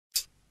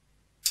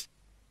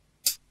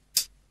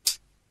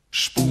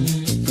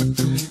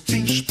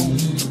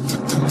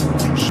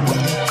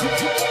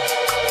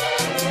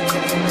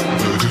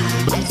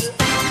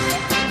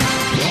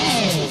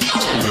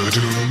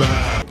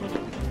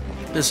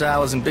This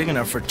aisle isn't big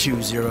enough for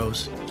 2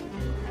 zeros.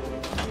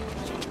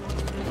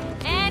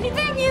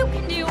 Anything you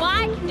can do,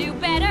 I can do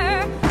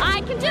better. I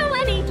can do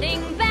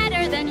anything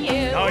better than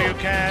you. No, you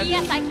can't.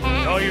 Yes, I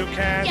can. No, you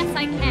can't. Yes,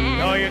 I can.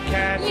 No, you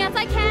can't. Yes,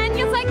 I can.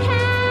 Yes, I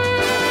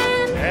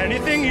can.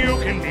 Anything you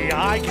can be,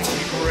 I can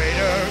be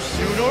greater.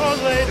 Sooner or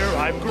later,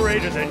 I'm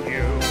greater than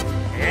you.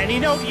 Any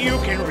note you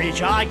can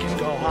reach, I can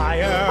go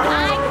higher.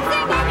 I can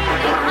sing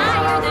anything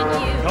higher than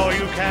you. No,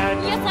 you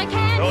can't. Yes, I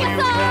can. No, yes,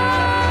 you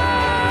can't.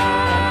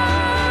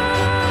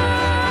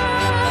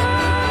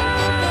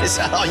 Is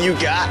that all you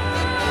got?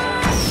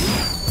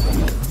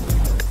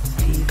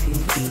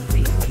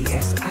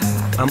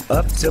 I'm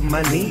up to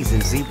my knees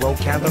in 0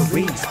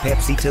 calories.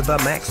 Pepsi to the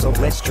max, so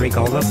let's drink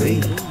all of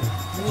these.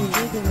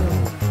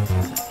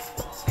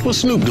 What's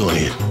Snoop doing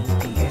here?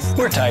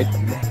 We're tight.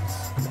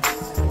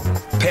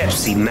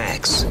 Pepsi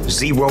Max,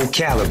 0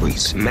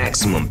 calories,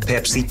 maximum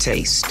Pepsi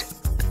taste.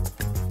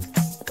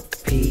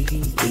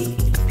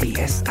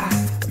 P-E-P-S-I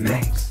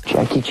Max.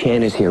 Jackie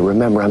Chan is here.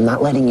 Remember, I'm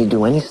not letting you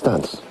do any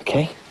stunts,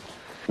 okay?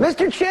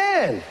 Mr.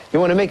 Chan, you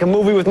want to make a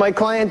movie with my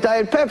client,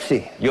 Diet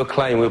Pepsi? Your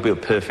client will be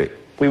perfect.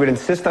 We would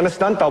insist on a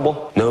stunt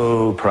double.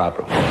 No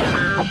problem.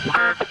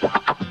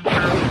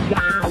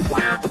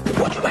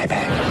 Watch my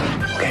back,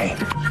 okay?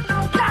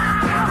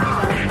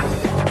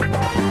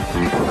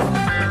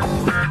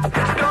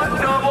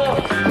 Stunt double.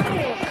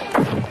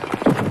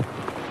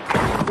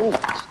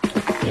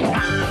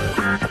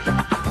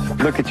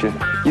 Look at you.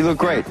 You look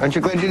great. Aren't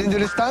you glad you didn't do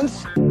the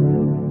stunts?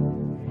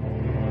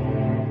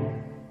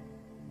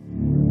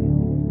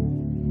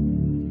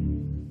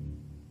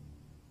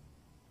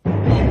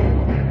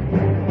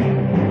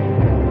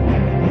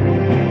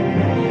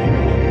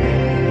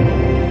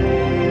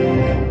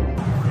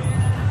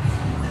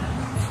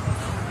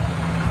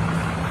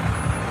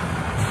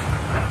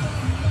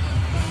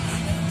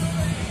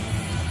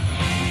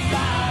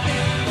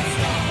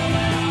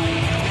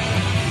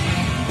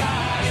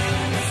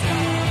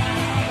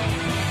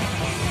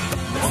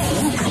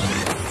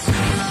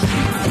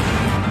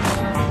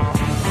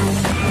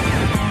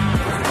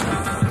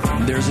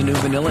 There's a new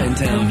vanilla in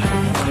town.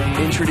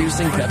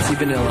 Introducing Pepsi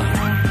Vanilla.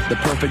 The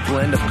perfect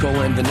blend of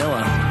cola and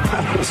vanilla.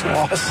 That was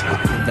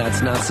awesome.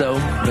 That's not so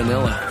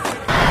vanilla.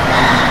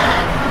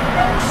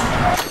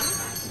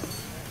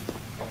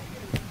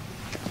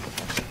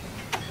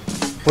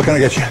 What can I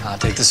get you? I'll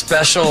take the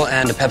special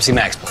and a Pepsi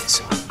Max,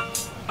 please.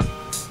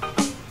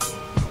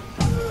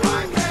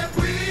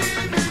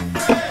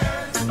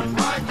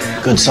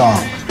 Good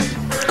song.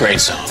 Great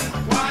song.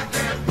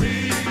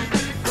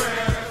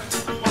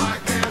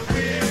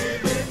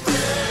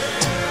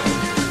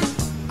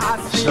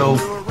 So,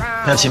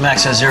 Pepsi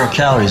Max has 0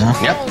 calories, huh?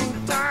 Yep.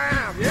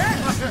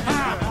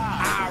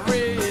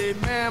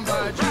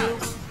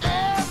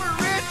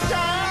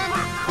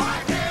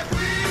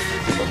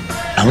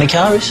 How many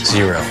calories?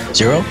 0.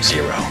 0?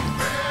 0.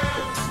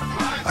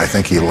 I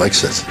think he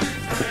likes it.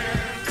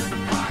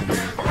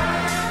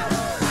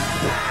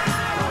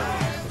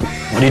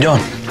 What are you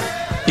doing?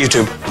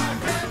 YouTube.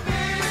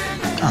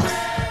 Oh.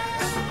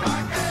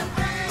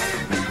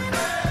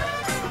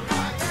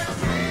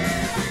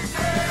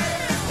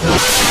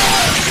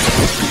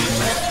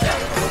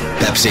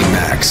 Pepsi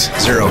Max,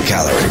 0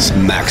 calories,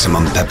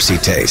 maximum Pepsi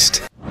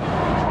taste.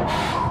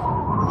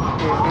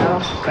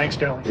 Thanks,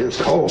 Dylan.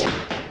 It's cold.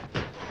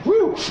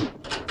 Woo!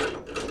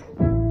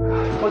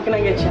 What can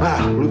I get you?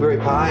 Blueberry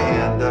pie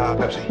and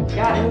Pepsi.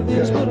 Got it.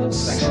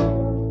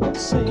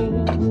 Thanks.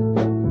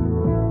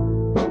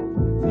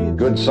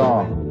 Good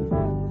song.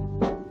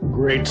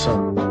 Great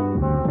song.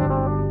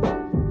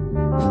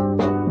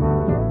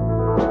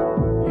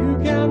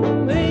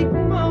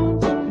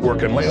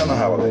 Working late on the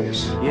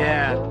holidays.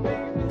 Yeah,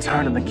 it's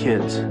hard on the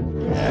kids.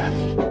 Yeah.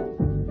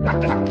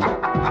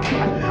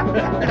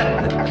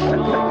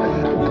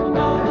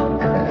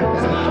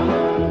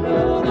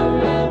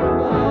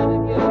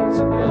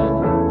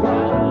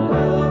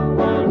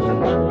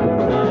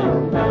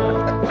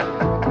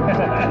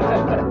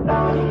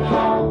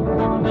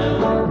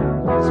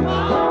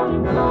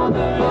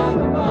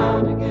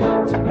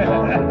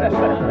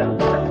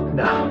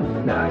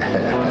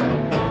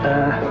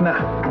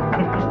 No.